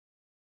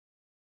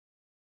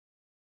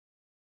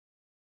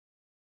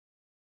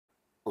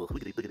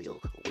Wiggity wiggity,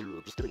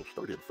 we're just getting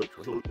started, folks.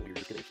 We're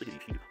just getting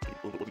stickity.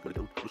 We're gonna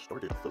go get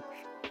started, folks.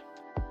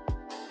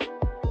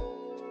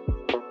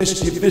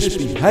 Mischievous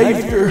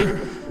behavior,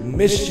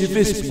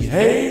 mischievous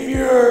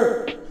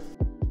behavior.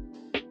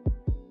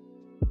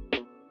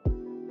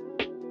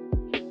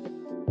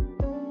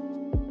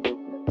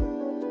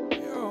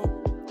 Yo,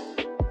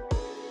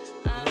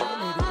 allow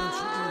me to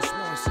introduce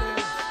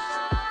myself.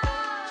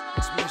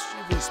 It's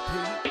Mischievous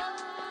Pete,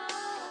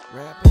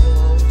 rapping a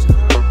long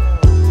time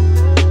now.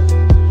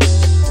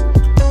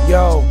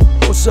 Yo,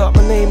 what's up?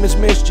 My name is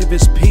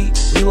Mischievous Pete.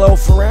 We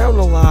loaf around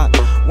a lot,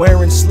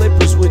 wearing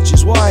slippers, which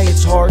is why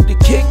it's hard to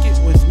kick it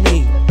with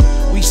me.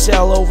 We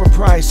sell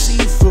overpriced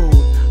seafood.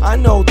 I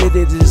know that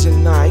it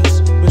isn't nice,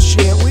 but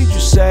shit, we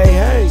just say,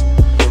 hey,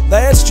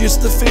 that's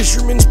just the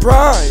fisherman's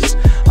prize.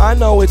 I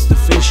know it's the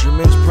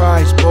fisherman's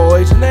prize,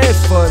 boys, and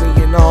that's funny,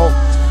 you know,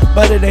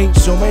 but it ain't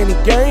so many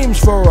games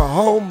for a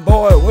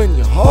homeboy when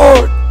you're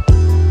hard.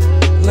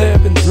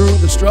 Living through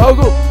the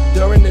struggle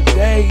during the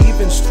day,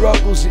 even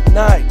struggles at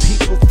night.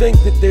 People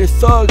think that they're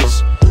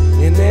thugs,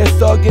 and they're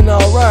thugging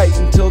alright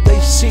until they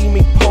see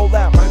me pull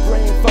out my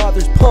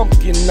grandfather's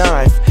pumpkin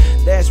knife.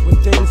 That's when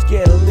things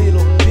get a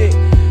little bit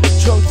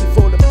chunky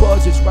for the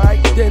buzzers, right?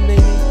 Then they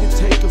need to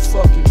take a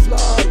fucking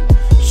flight.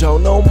 So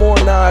no more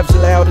knives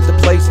allowed at the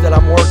place that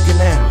I'm working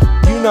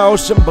at. You know,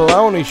 some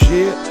baloney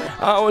shit.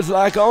 I was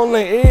like,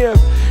 only if.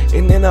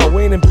 And then I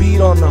went and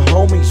beat on the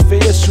homie's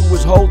fist who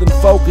was holding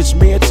focus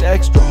mitts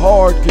extra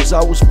hard cause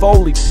I was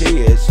fully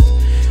pissed.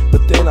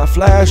 But then I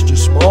flashed a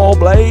small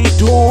blade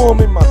to him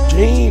in my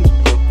jeans,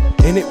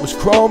 and it was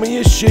chromy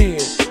as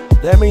shit.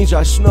 That means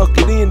I snuck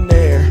it in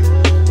there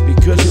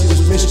because it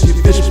was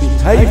mischievous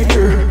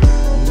behavior.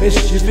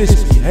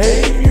 Mischievous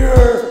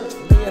behavior.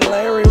 Me and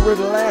Larry were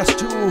the last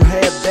two who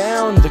had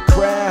down the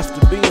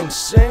craft of being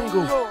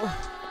single.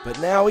 But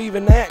now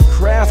even that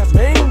craft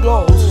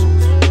mingles.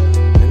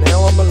 And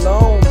now I'm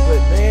alone, but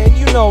man,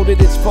 you know that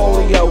it's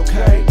fully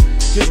okay,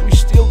 cause we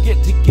still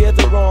get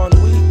together on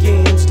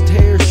weekends and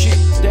tear shit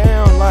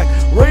down like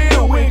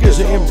real wiggers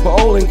in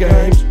bowling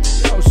games.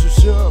 Yo, so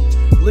some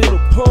little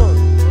punk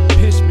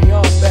pissed me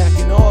off back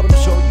in autumn,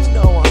 so you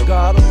know I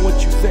got him.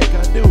 What you think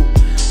I do?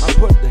 I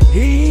put the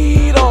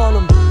heat on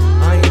him.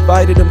 I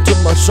invited him to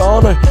my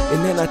sauna,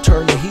 and then I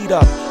turned the heat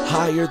up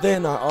higher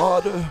than I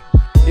oughta.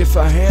 If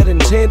I had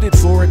intended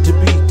for it to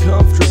be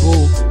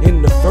comfortable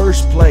in the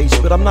first place,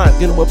 but I'm not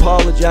gonna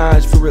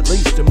apologize for at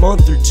least a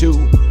month or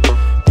two,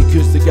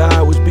 because the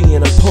guy was being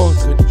a punk,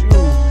 a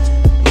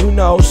Jew, you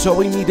know, so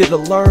he needed to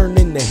learn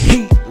in the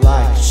heat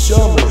like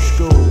summer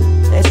school.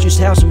 That's just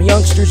how some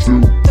youngsters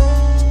do.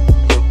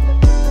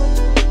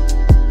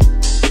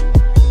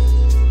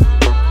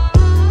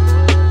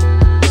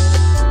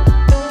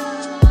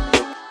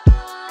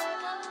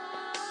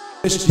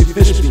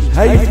 Mischievous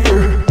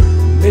behavior,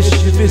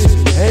 mischievous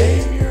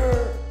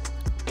behavior.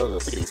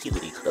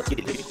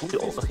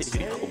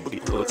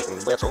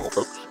 That's all,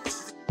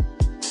 folks.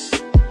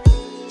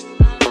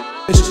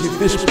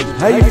 Mischievous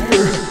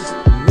behavior,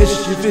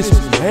 mischievous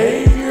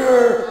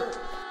behavior.